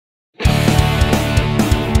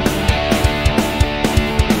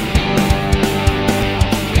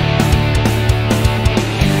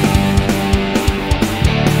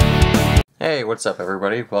Hey, what's up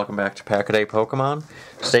everybody? Welcome back to Pack-A-Day Pokemon.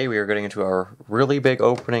 Today we are getting into our really big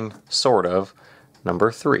opening, sort of,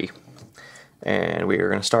 number 3. And we are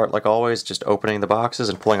going to start, like always, just opening the boxes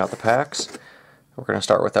and pulling out the packs. We're going to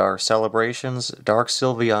start with our Celebrations Dark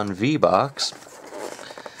Sylveon V box.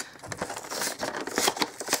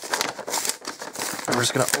 And we're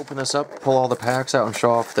just going to open this up, pull all the packs out and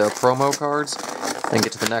show off the promo cards, then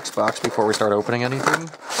get to the next box before we start opening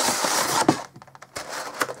anything.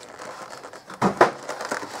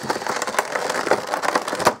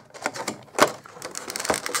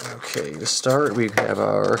 Okay, to start, we have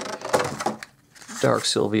our Dark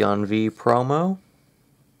Sylveon V promo.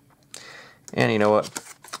 And you know what?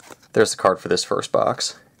 There's the card for this first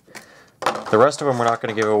box. The rest of them we're not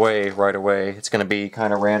going to give away right away. It's going to be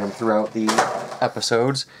kind of random throughout the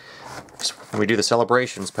episodes. So when we do the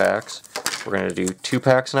Celebrations packs, we're going to do 2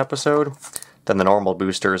 packs an episode. Then the normal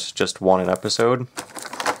boosters, just 1 an episode.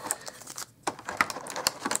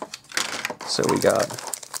 So we got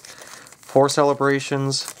 4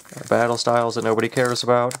 Celebrations, battle styles that nobody cares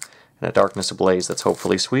about, and a Darkness Ablaze that's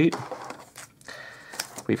hopefully sweet.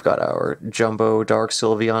 We've got our Jumbo Dark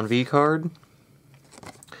Sylveon V card.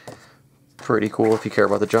 Pretty cool if you care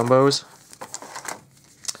about the Jumbos.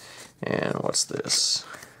 And what's this?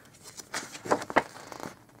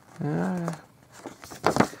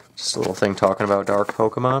 Just a little thing talking about Dark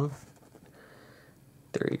Pokemon.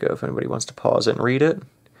 There you go, if anybody wants to pause it and read it.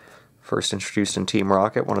 First introduced in Team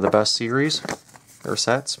Rocket, one of the best series, or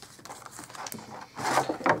sets.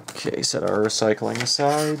 Okay, set our recycling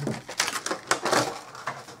aside.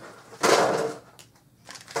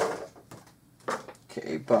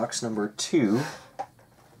 Okay, box number 2.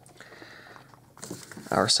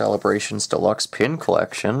 Our Celebrations Deluxe Pin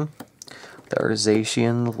Collection. The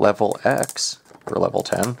Zacian Level X, or Level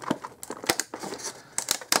 10.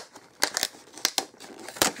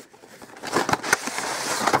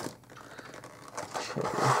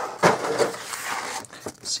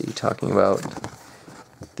 See, talking about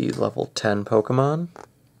the level 10 Pokemon,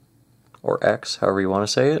 or X, however you want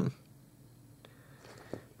to say it.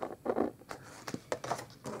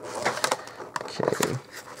 Okay.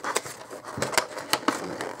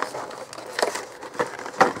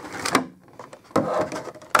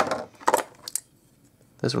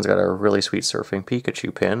 This one's got a really sweet Surfing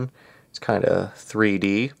Pikachu pin. It's kind of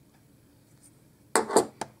 3D.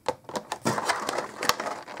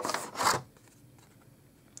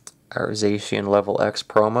 Our Zacian Level X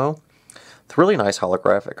promo. It's a really nice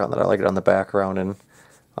holographic on that. I like it on the background and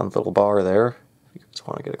on the little bar there. If you just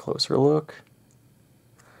want to get a closer look.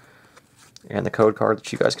 And the code card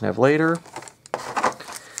that you guys can have later.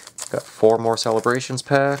 Got 4 more Celebrations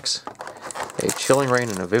packs. A Chilling Rain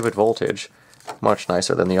and a Vivid Voltage. Much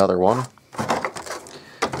nicer than the other one.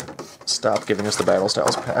 Stop giving us the Battle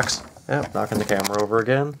Styles packs. Yep, knocking the camera over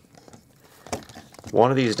again. One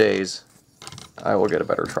of these days, I will get a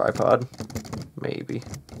better tripod. Maybe.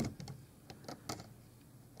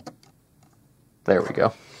 There we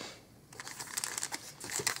go.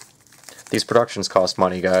 These productions cost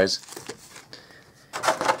money, guys.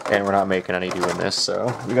 And we're not making any doing this,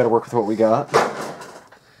 so we gotta work with what we got.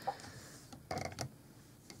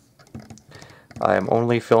 I am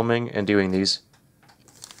only filming and doing these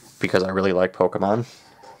because I really like Pokemon.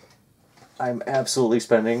 I'm absolutely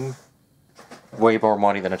spending way more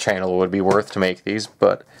money than a channel would be worth to make these,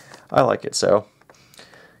 but I like it so.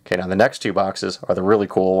 Okay, now the next 2 boxes are the really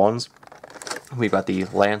cool ones. We've got the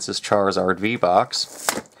Lance's Charizard V box.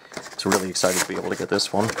 So really excited to be able to get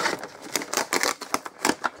this one.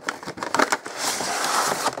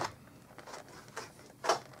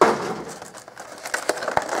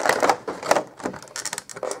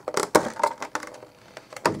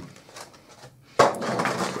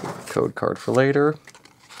 Code card for later.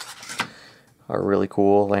 Our really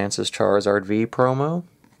cool Lance's Charizard V promo.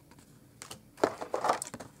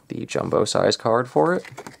 The jumbo size card for it.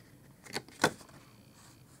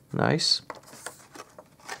 Nice.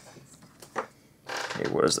 Okay,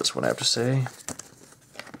 what does this one have to say?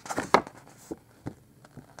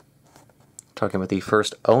 Talking about the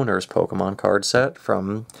first owner's Pokemon card set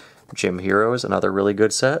from Gym Heroes, another really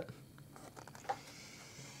good set.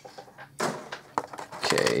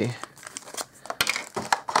 Okay.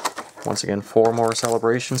 Once again, 4 more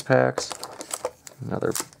Celebrations packs.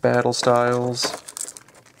 Another Battle Styles.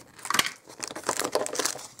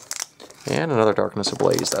 And another Darkness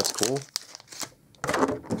Ablaze, that's cool.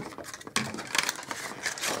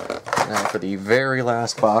 Now for the very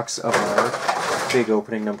last box of our big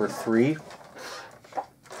opening number 3.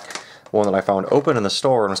 One that I found open in the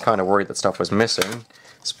store and was kind of worried that stuff was missing.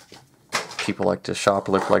 People like to shop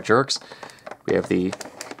look like jerks. We have the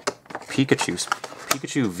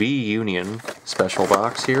Pikachu V Union special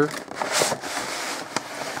box here.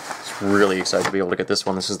 Just really excited to be able to get this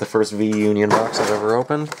one. This is the first V Union box I've ever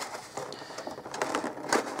opened.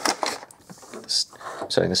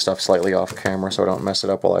 Setting this stuff slightly off camera so I don't mess it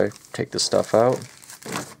up while I take this stuff out.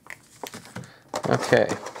 Okay.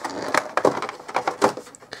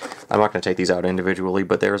 I'm not going to take these out individually,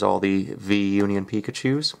 but there's all the V Union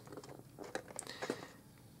Pikachus.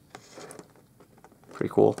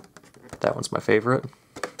 Pretty cool. That one's my favorite.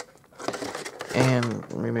 And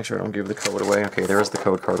let me make sure I don't give the code away. Okay, there's the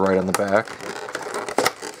code card right on the back.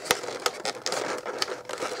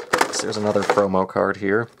 So there's another promo card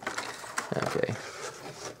here. Okay.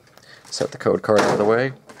 Set the code card out of the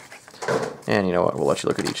way. And you know what, we'll let you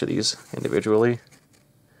look at each of these individually.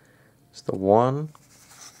 It's the one.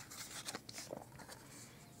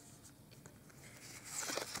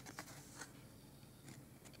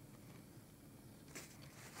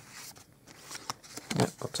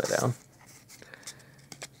 Yep, upside down.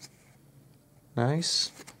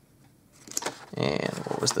 Nice. And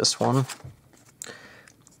what was this one?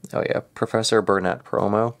 Oh yeah, Professor Burnett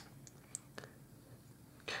promo.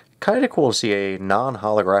 Kind of cool to see a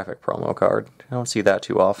non-holographic promo card. I don't see that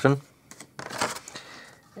too often.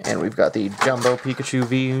 And we've got the Jumbo Pikachu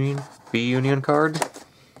V Union card.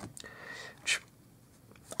 Which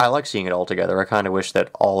I like seeing it all together. I kind of wish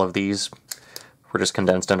that all of these were just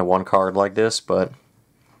condensed into one card like this, but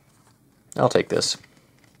I'll take this.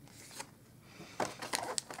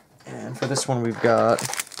 And for this one we've got,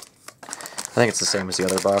 I think it's the same as the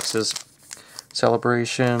other boxes.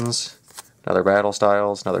 Celebrations, another Battle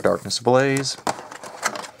Styles, another Darkness Ablaze,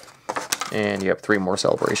 and you have 3 more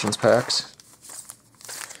Celebrations packs.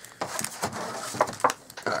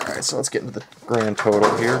 Alright, so let's get into the grand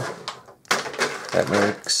total here. That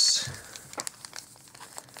makes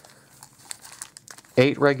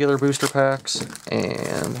 8 regular booster packs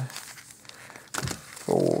and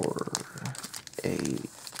 4, 8,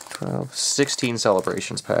 12, 16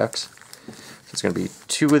 Celebrations packs. So it's going to be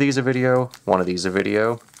 2 of these a video, 1 of these a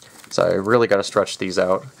video. So I really got to stretch these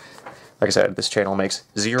out. Like I said, this channel makes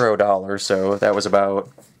 $0, so that was about,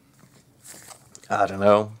 I don't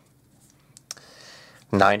know,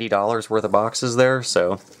 $90 worth of boxes there.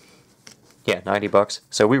 So yeah, 90 bucks.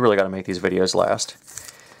 So we really got to make these videos last.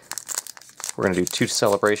 We're going to do 2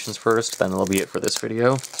 celebrations first, then that'll be it for this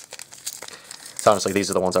video. So honestly, these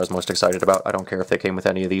are the ones I was most excited about. I don't care if they came with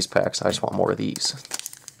any of these packs, I just want more of these.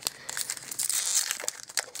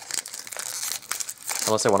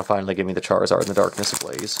 Unless they want to finally give me the Charizard and the Darkness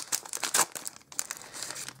Ablaze.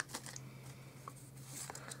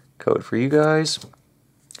 Code for you guys.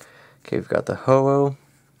 Okay, we've got the Ho-Oh,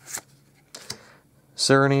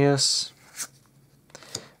 Xerneas,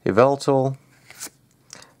 Yveltal,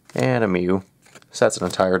 and a Mew. So that's an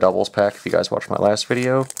entire doubles pack if you guys watched my last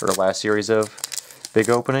video, or last series of big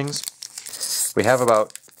openings. We have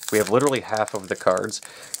literally half of the cards.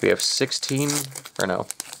 We have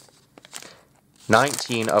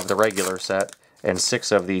 19 of the regular set, and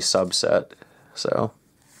 6 of the subset. So,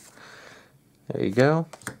 there you go.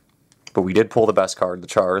 But we did pull the best card, the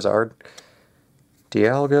Charizard.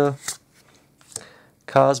 Dialga,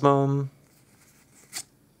 Cosmome,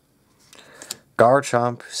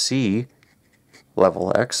 Garchomp C,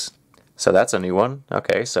 level X. So that's a new one.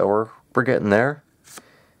 Okay, so we're getting there.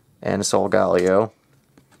 And Solgaleo.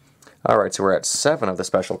 Alright, so we're at 7 of the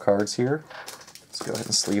special cards here. Let's go ahead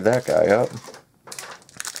and sleeve that guy up.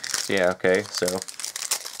 Yeah, okay, so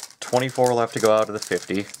 24 left to go out of the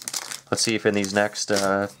 50. Let's see if in these next,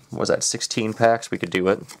 what was that, 16 packs we could do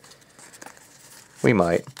it. We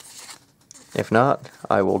might. If not,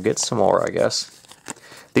 I will get some more, I guess.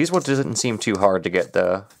 These ones didn't seem too hard to get.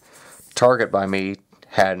 The Target by me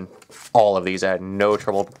had all of these. I had no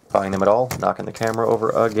trouble buying them at all. Knocking the camera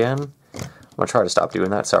over again. I'm going to try to stop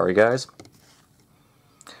doing that, sorry guys.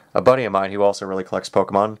 A buddy of mine who also really collects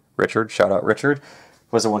Pokemon, Richard, shout out Richard,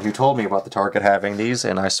 was the one who told me about the Target having these,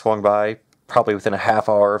 and I swung by probably within a half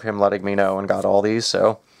hour of him letting me know and got all these,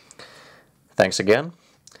 so thanks again.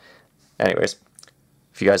 Anyways,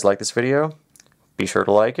 if you guys like this video, be sure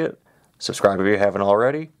to like it, subscribe if you haven't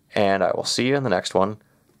already, and I will see you in the next one.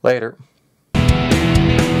 Later.